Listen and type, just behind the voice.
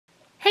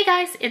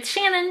Hey guys, it's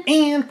Shannon.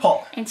 And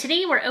Paul. And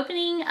today we're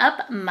opening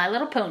up My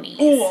Little Ponies.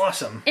 Oh,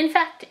 awesome. In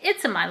fact,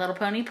 it's a My Little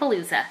Pony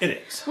Palooza.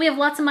 It is. We have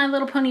lots of My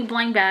Little Pony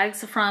blind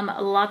bags from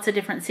lots of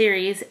different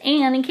series.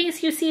 And in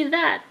case you see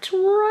that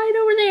right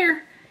over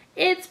there,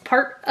 it's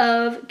part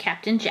of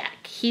Captain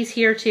Jack. He's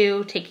here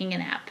too, taking a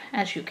nap,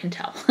 as you can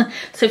tell.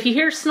 So if you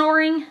hear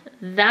snoring,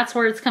 that's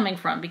where it's coming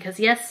from. Because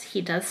yes,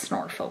 he does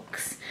snore,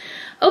 folks.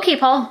 Okay,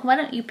 Paul, why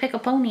don't you pick a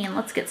pony and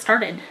let's get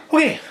started.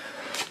 Okay.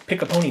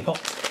 Pick a pony, Paul.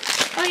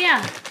 Oh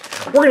yeah.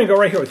 We're going to go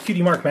right here with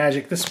Cutie Mark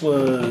Magic. This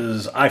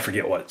was, I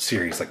forget what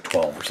series, like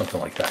 12 or something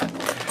like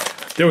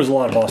that. There was a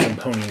lot of awesome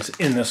ponies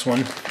in this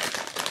one.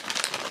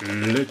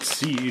 Let's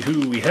see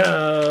who we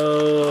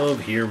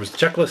have. Here was the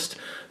checklist.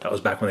 That was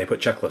back when they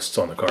put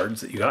checklists on the cards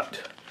that you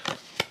got.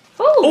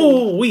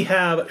 Oh, we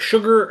have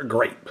Sugar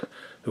Grape,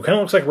 who kind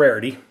of looks like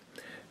Rarity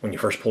when you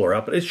first pull her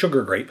up, but it's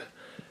Sugar Grape.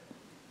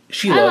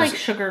 I like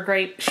Sugar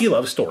Grape. She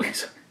loves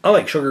stories. I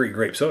like sugary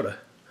grape soda.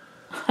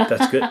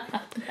 That's good.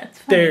 That's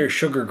funny. There's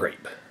Sugar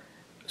Grape.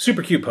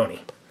 Super cute pony.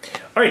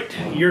 All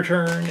right, your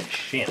turn,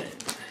 Shannon.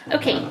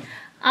 Okay,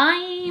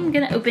 I'm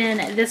going to open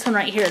this one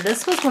right here.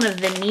 This was one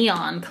of the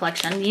Neon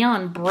collection.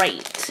 Neon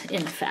Bright,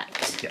 in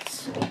fact.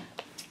 Yes.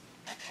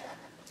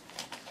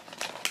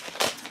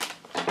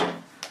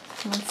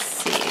 Let's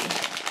see.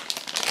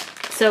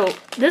 So,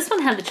 this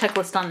one had the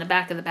checklist on the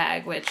back of the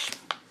bag, which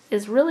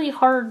is really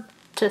hard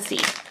to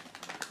see.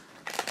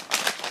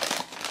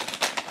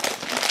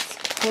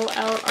 Pull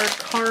out our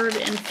card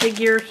and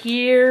figure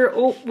here.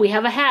 Oh, we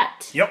have a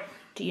hat. Yep.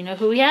 Do you know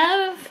who we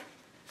have?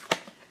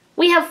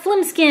 We have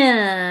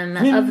Flimskim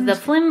of the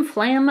Flim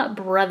Flam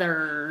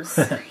Brothers.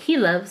 He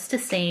loves to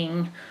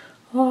sing.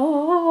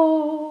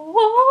 Oh,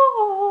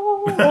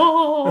 oh,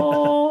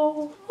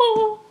 oh,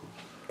 oh.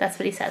 That's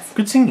what he says.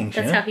 Good singing,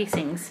 Shannon. That's how he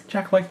sings.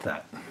 Jack liked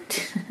that.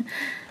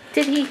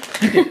 Did he?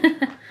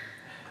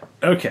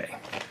 Okay.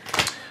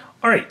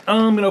 All right,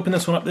 I'm going to open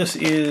this one up. This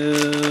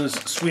is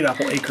Sweet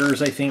Apple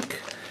Acres, I think.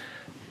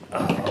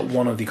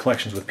 One of the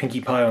collections with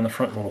Pinkie Pie on the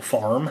front, little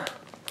farm.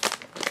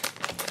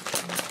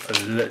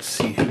 Let's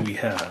see who we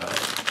have.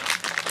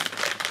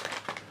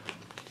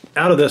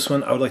 Out of this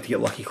one, I would like to get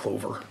Lucky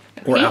Clover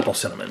or Apple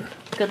Cinnamon.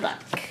 Good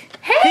luck.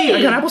 Hey,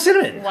 I got Apple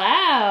Cinnamon.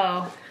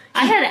 Wow.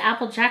 I had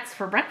Apple Jacks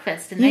for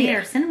breakfast, and they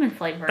are cinnamon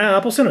flavored.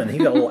 Apple Cinnamon. He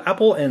got a little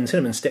apple and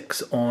cinnamon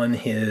sticks on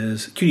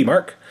his Cutie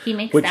Mark. He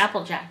makes the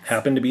Apple Jacks.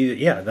 Happened to be,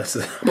 yeah, that's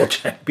the Apple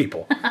Jack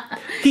people.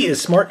 He is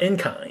smart and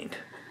kind,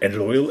 and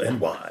loyal and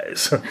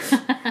wise.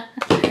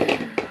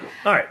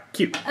 All right,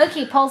 cute.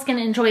 Okay, Paul's going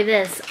to enjoy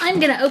this. I'm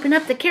going to open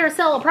up the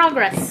Carousel of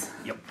Progress.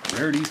 Yep,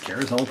 Rarity's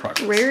Carousel of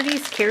Progress.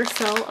 Rarity's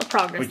Carousel of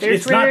Progress. Which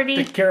there's it's Rarity.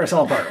 Not the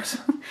Carousel of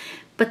Progress.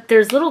 But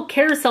there's little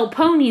carousel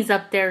ponies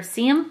up there.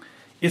 See them?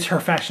 It's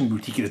her fashion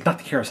boutique. It is not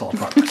the Carousel of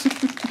Progress.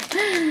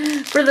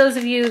 For those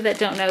of you that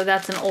don't know,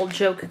 that's an old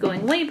joke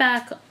going way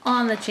back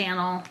on the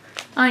channel.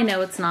 I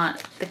know it's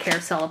not the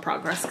Carousel of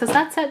Progress, because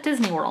that's at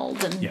Disney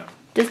World and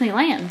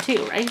Disneyland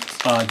too,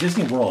 right?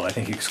 Disney World, I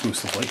think,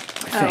 exclusively.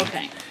 I think.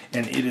 Okay.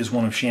 And it is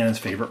one of Shannon's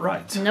favorite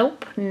rides.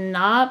 Nope,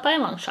 not by a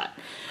long shot.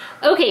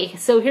 Okay,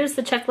 so here's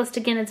the checklist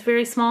again. It's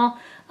very small.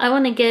 I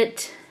want to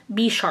get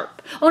B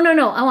Sharp. Oh,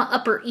 no, I want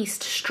Upper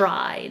East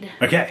Stride.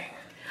 Okay.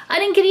 I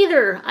didn't get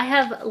either. I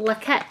have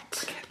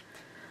Laquette.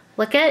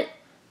 Laquette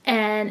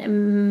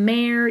and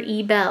Mare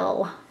E.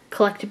 Bell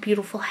collect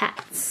beautiful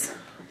hats.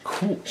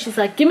 Cool. She's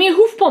like, give me a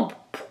hoof pump.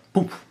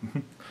 Poof.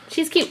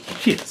 She's cute.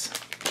 She is.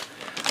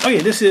 Okay,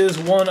 this is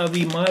one of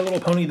the My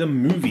Little Pony the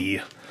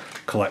Movie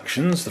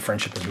collections. The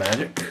Friendship is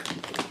Magic.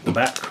 The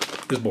back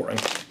is boring.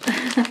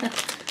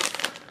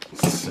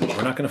 So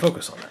we're not going to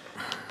focus on that.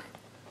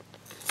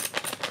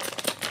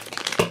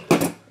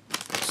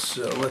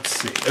 So let's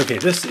see. Okay,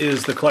 this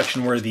is the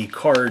collection where the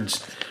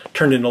cards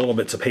turned into little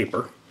bits of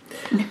paper.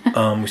 We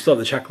still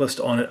have the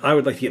checklist on it. I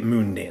would like to get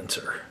Moon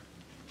Dancer.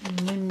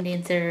 Moon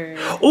Dancer.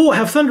 Oh, I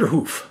have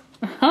Thunderhoof.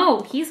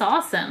 Oh, he's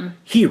awesome.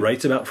 He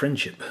writes about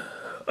friendship.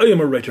 I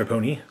am a writer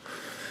pony.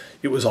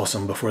 It was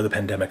awesome before the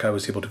pandemic. I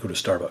was able to go to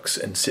Starbucks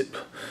and sip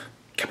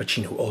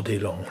cappuccino all day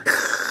long.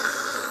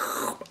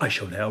 I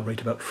shall now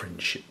write about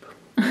friendship.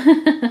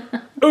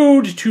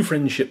 Ode to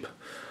friendship.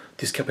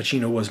 This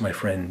cappuccino was my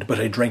friend, but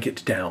I drank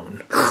it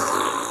down.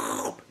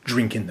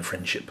 Drink in the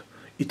friendship.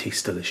 It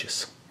tastes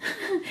delicious.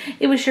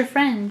 It was your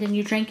friend, and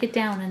you drank it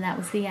down, and that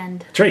was the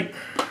end. That's right.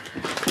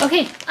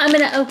 Okay, I'm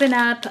going to open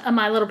up a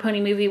My Little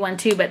Pony movie one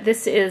too, but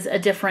this is a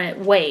different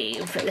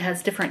wave. It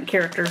has different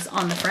characters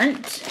on the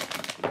front.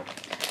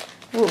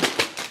 Ooh,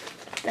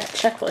 that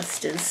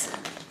checklist is...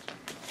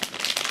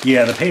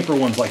 Yeah, the paper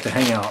ones like to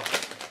hang out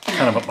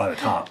kind of up by the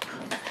top.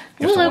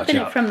 We'll open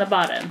it from the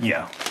bottom.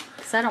 Yeah.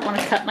 Because I don't want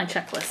to cut my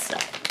checklist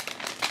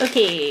stuff.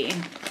 Okay,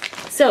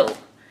 so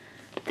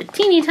the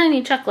teeny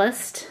tiny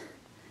checklist.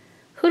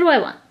 Who do I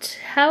want?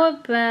 How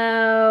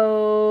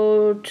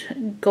about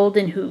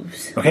Golden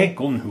Hooves? Okay,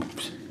 Golden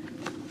Hooves.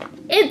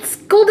 It's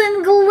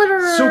Golden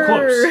Glitter! So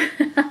close.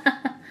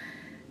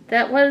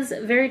 That was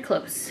very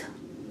close.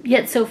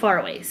 Yet so far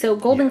away. So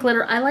Golden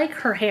Glitter, I like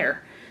her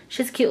hair.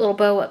 She has a cute little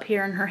bow up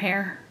here in her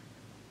hair.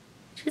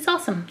 She's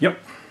awesome. Yep.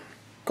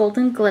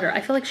 Golden glitter.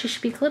 I feel like she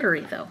should be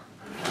glittery, though.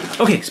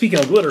 Okay, speaking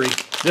of glittery,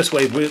 this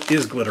wave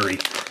is glittery.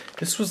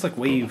 This was like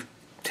wave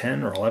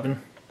 10 or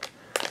 11.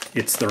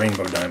 It's the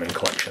Rainbow Diamond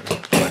Collection,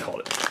 what I called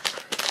it.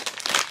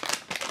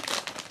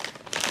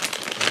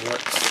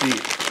 Let's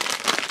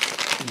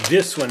see.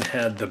 This one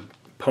had the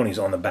ponies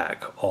on the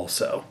back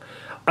also.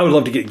 I would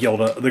love to get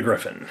Gilda the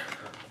Griffin.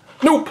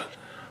 Nope!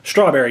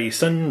 Strawberry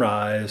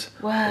Sunrise.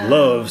 Wow.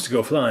 Loves to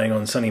go flying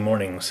on sunny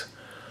mornings.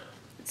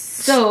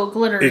 So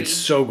glittery. It's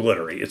so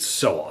glittery. It's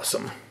so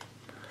awesome.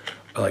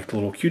 I like the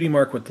little cutie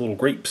mark with the little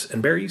grapes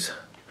and berries.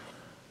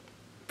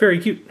 Very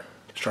cute.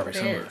 Strawberry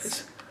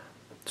Sunrise.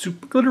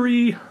 Super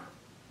glittery.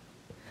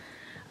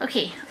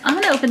 Okay, I'm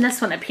going to open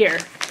this one up here.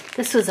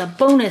 This was a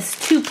bonus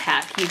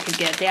 2-pack you could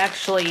get. They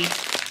actually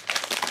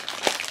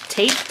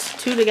taped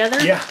 2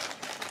 together. Yeah.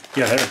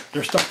 Yeah,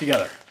 they're stuck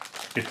together.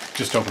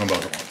 Just open them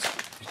both at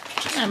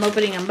once. I'm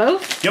opening them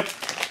both. Yep. I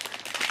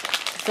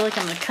feel like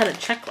I'm going to cut a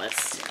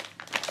checklist.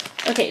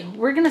 Okay,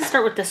 we're going to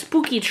start with the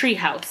Spooky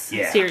Treehouse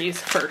series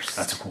first.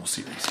 That's a cool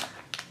series.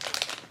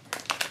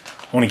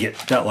 I want to get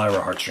that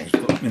Lyra heartstrings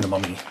in the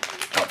mummy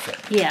outfit.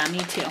 Yeah, me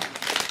too.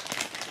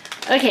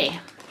 Okay,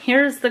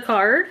 here's the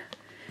card.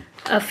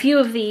 A few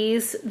of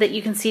these that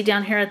you can see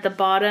down here at the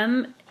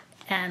bottom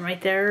and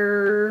right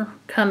there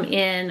come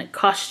in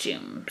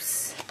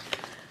costumes.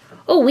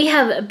 Oh, we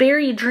have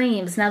Berry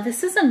Dreams. Now,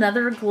 this is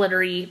another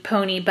glittery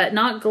pony, but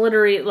not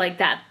glittery like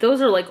that.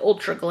 Those are like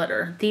ultra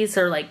glitter. These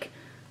are like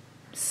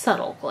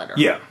subtle glitter.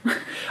 Yeah.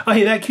 Oh,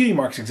 hey, that cutie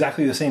mark's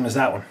exactly the same as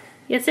that one.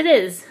 Yes, it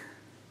is.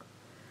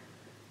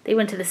 They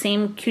went to the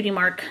same Cutie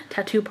Mark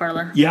tattoo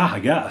parlor. Yeah, I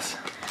guess.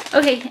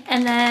 Okay,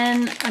 and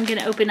then I'm going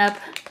to open up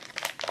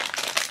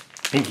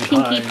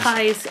Pinkie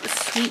Pie's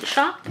Sweet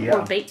Shop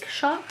or Bake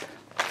Shop.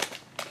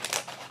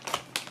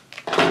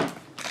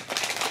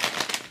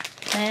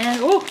 And,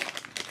 oh,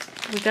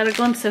 we got a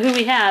glimpse of who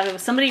we have. It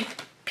was somebody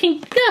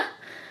pink.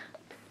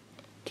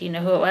 Do you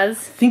know who it was?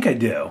 I think I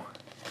do.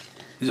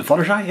 Is it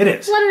Fluttershy? It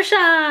is.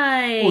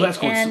 Fluttershy! Oh, that's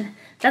cool. And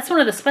that's one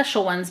of the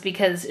special ones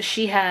because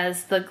she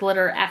has the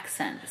glitter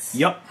accents.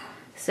 Yep.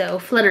 So,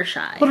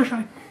 Fluttershy.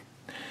 Fluttershy.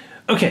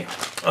 Okay,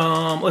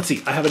 let's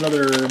see. I have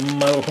another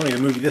My Little Pony the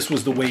movie. This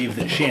was the wave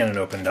that Shannon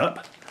opened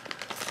up.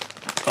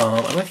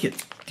 I'd like to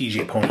get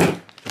DJ Pony.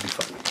 That'd be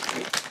fun.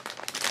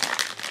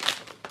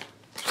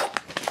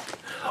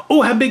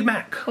 Oh, I have Big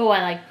Mac. Oh,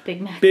 I like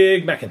Big Mac.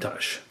 Big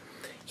Macintosh.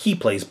 He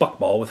plays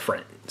buckball with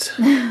friends.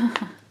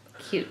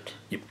 Cute.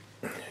 Yep.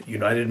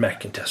 United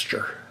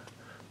Macintosher.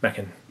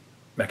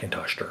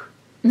 Macintosher.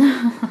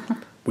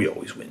 We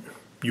always win.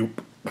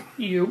 Yup.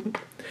 Yup.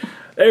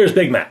 There's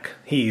Big Mac.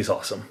 He's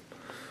awesome.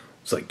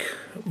 It's like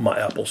my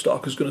apple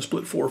stock is going to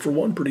split 4 for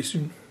 1 pretty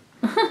soon.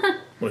 I'm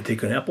going to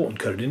take an apple and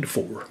cut it into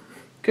 4.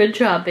 Good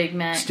job, Big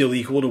Mac. Still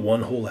equal to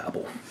 1 whole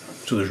apple.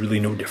 So there's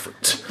really no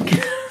difference.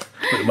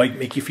 But it might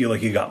make you feel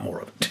like you got more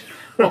of it.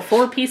 Well,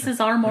 4 pieces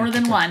are more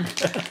than 1.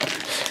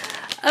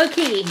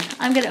 Okay,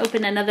 I'm going to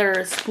open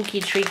another Spooky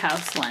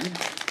Treehouse one.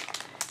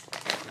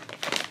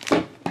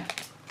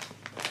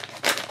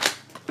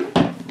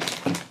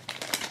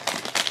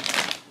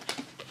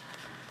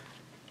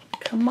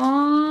 Come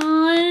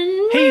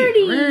on, Hey,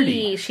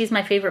 Rarity. She's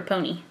my favorite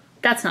pony.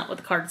 That's not what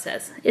the card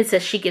says. It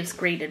says she gives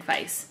great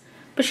advice.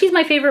 But she's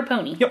my favorite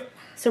pony. Yep.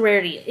 So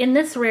Rarity. In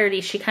this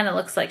Rarity, she kind of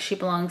looks like she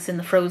belongs in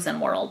the Frozen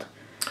world.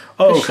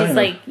 Oh, she's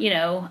like, you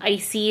know,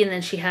 icy, and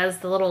then she has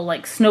the little,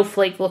 like,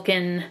 snowflake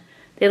looking,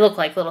 they look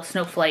like little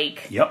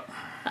snowflake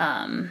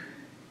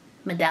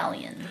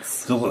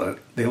medallions.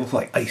 They look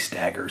like ice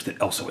daggers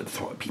that Elsa would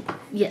throw at people.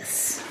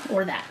 Yes,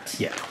 or that.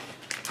 Yeah.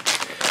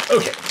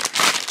 Okay.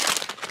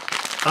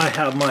 I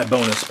have my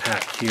bonus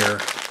pack here.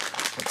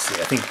 Let's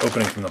see, I think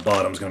opening from the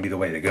bottom is going to be the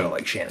way to go,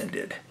 like Shannon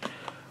did.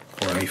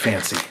 Or a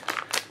fancy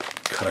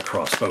cut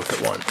across both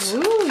at once.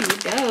 Ooh, you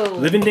go.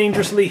 Living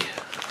dangerously.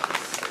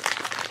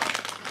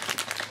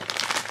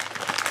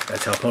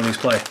 That's how ponies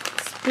play.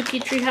 Spooky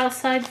Treehouse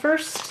side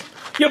first.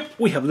 Yep,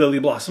 we have Lily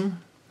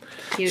Blossom.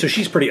 Cute. So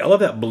she's pretty. I love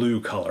that blue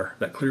color,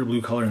 that clear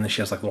blue color, and then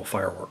she has like little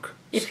firework.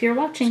 If you're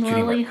watching,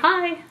 Lily,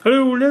 hi.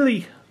 Hello,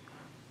 Lily.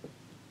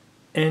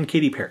 And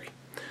Katy Perry,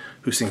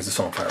 who sings the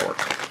song Firework.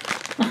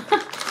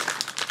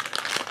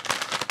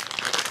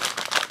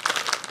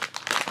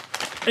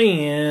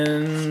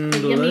 And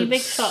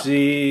let's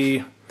see.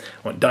 I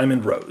want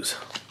Diamond Rose.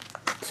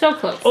 So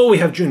close. Oh, we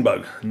have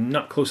Junebug.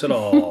 Not close at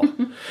all.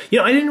 You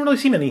know, I didn't really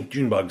see many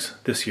Junebugs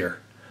this year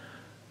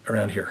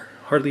around here.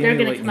 Hardly They're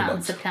any going to come lightning out in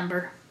bugs.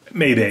 September.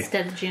 Maybe.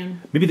 Instead of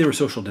June. Maybe they were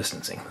social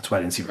distancing. That's why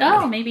I didn't see very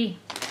Oh, many. maybe.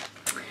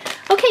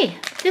 Okay,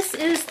 this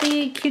is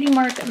the Cutie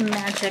Mark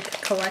Magic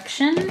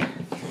Collection.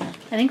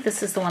 I think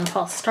this is the one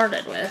Paul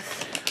started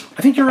with.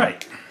 I think you're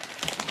right.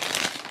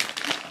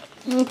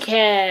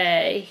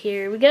 Okay,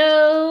 here we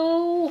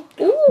go.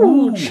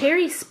 Ooh,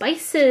 Cherry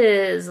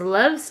Spices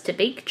loves to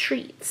bake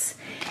treats.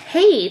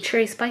 Hey,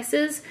 Cherry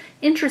Spices,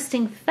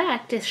 interesting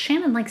fact is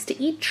Shannon likes to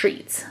eat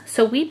treats.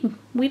 So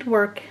we'd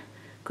work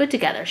good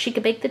together. She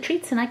could bake the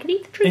treats and I could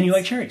eat the treats. And you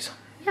like cherries.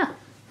 Yeah.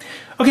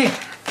 Okay,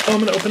 I'm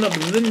going to open up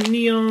the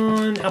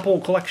Neon Apple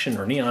Collection,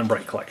 or Neon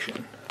Bright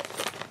Collection.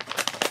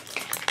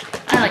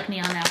 like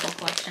Neon Apple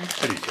Collection.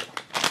 I do too.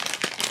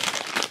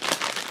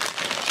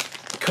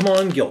 Come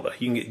on, Gilda.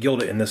 You can get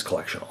Gilda in this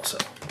collection also.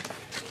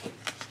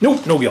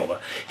 Nope, no Gilda.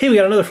 Hey, we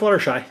got another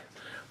Fluttershy.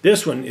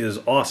 This one is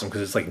awesome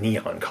because it's like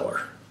neon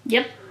color.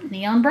 Yep,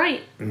 neon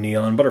bright.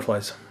 Neon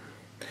butterflies.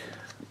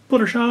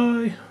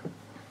 Fluttershy.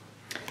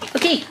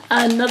 Okay,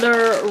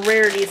 another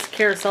Rarities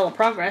Carousel of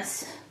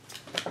Progress.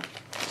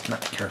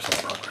 Not Carousel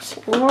of Progress.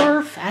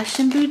 Or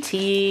Fashion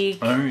Boutique.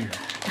 Oh, yeah.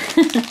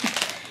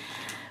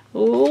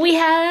 We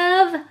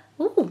have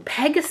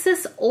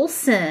Pegasus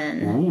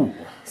Olsen. Ooh.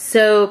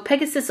 So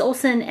Pegasus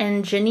Olsen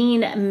and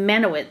Janine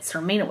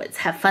Manowitz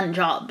have fun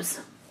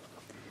jobs.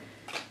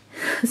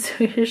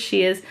 So here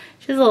she is.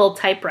 She has a little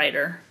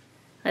typewriter.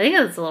 I think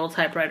it's a little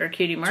typewriter,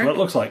 Cutie Mark. That's what it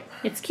looks like.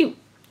 It's cute.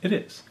 It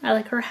is. I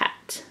like her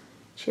hat.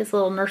 She has a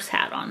little nurse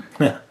hat on.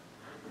 Yeah.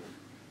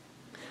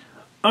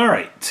 All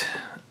right.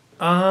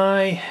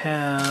 I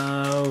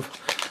have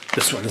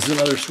this one. This is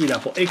another Sweet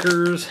Apple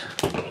Acres.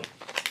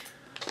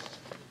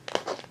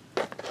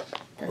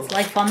 That's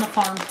Life on the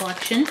Farm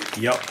collection.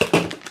 Yep.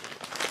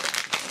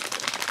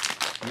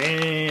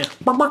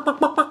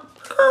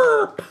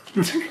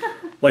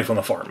 Life on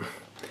the Farm.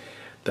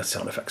 That's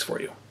sound effects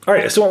for you. All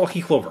right, I still want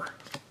Lucky Clover.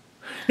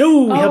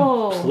 No, we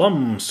have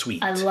Plum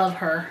Sweet. I love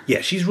her.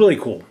 Yeah, she's really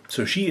cool.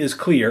 So she is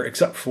clear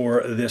except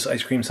for this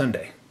ice cream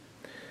sundae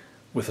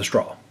with a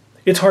straw.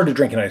 It's hard to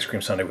drink an ice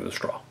cream sundae with a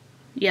straw.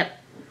 Yep.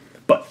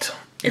 But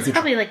it's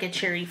probably like a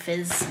cherry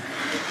fizz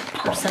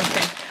or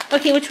something.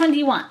 Okay, which one do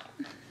you want?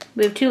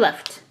 We have 2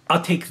 left.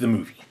 I'll take the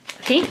movie.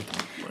 Okay.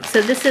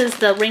 So this is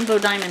the Rainbow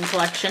Diamond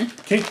collection.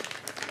 Okay.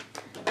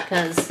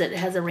 Because it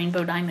has a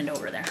rainbow diamond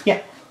over there.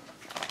 Yeah.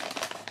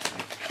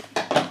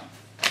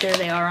 There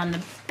they are on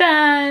the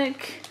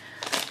back.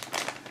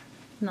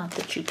 Not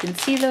that you can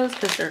see those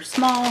because they're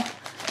small.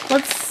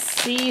 Let's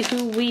see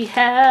who we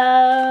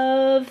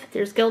have.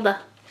 There's Gilda.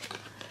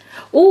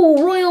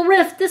 Oh, Royal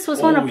Rift. This was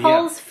one of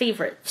Paul's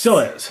favorites. Still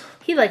is.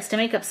 He likes to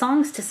make up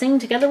songs to sing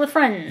together with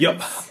friends.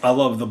 Yep. I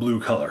love the blue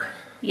color.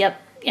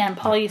 Yep. And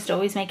Paul used to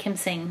always make him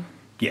sing.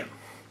 Yeah.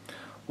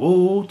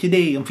 Oh,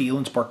 today I'm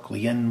feeling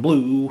sparkly and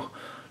blue.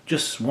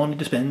 Just wanted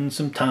to spend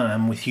some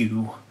time with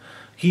you.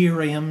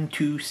 Here I am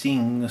to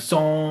sing a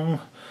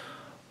song.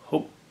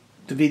 Hope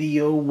the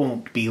video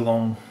won't be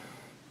long.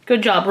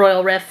 Good job,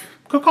 Royal Riff.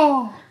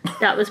 Caw-caw.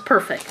 That was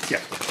perfect. Yeah.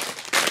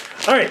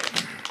 All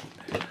right.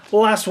 The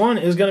last one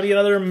is going to be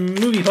another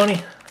movie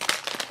pony.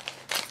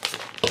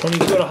 Ponies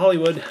Go to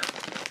Hollywood.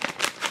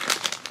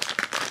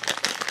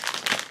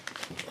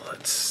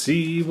 Let's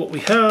see what we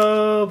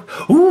have.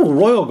 Ooh,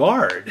 Royal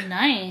Guard.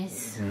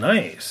 Nice.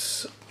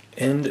 Nice.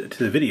 End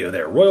to the video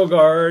there. Royal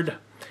Guard.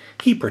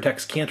 He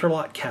protects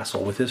Canterlot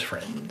Castle with his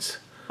friends.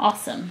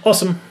 Awesome.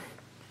 Awesome.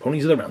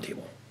 Ponies of the Round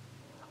Table.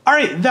 All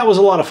right, that was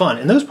a lot of fun.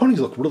 And those ponies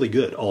look really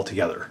good all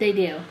together. They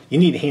do. You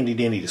need a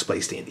handy-dandy display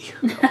standy.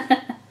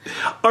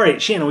 All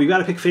right, Shannon, we've got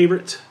to pick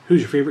favorites.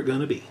 Who's your favorite going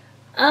to be?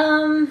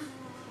 I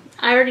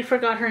already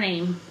forgot her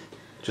name.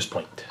 Just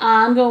point.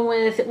 I'm going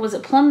with, was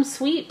it Plum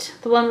Sweet?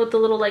 The one with the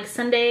little, like,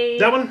 sundae?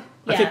 That one?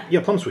 Yeah.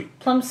 Yeah, Plum Sweet.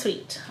 Plum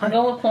Sweet. I'm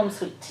going with Plum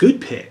Sweet.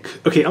 Good pick.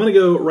 Okay, I'm going to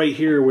go right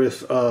here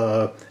with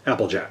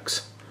Apple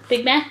Jacks.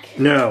 Big Mac?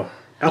 No.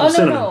 Apple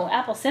Cinnamon. No,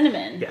 Apple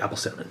Cinnamon. Yeah, Apple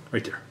Cinnamon.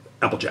 Right there.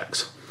 Apple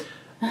Jacks.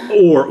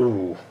 Or,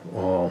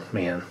 oh,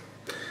 man.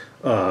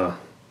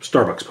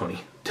 Starbucks Pony.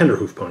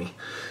 Tenderhoof Pony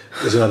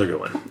is another good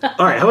one.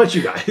 All right, how about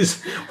you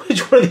guys?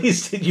 Which one of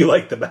these did you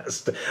like the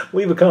best?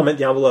 Leave a comment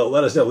down below.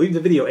 Let us know. Leave the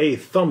video a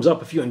thumbs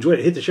up if you enjoyed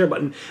it. Hit the share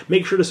button.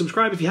 Make sure to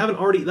subscribe if you haven't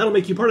already. That'll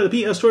make you part of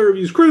the PS Toy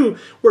Reviews crew,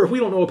 where if we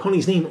don't know a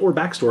pony's name or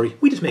backstory,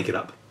 we just make it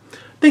up.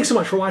 Thanks so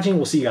much for watching.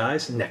 We'll see you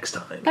guys next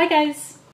time. Bye, guys.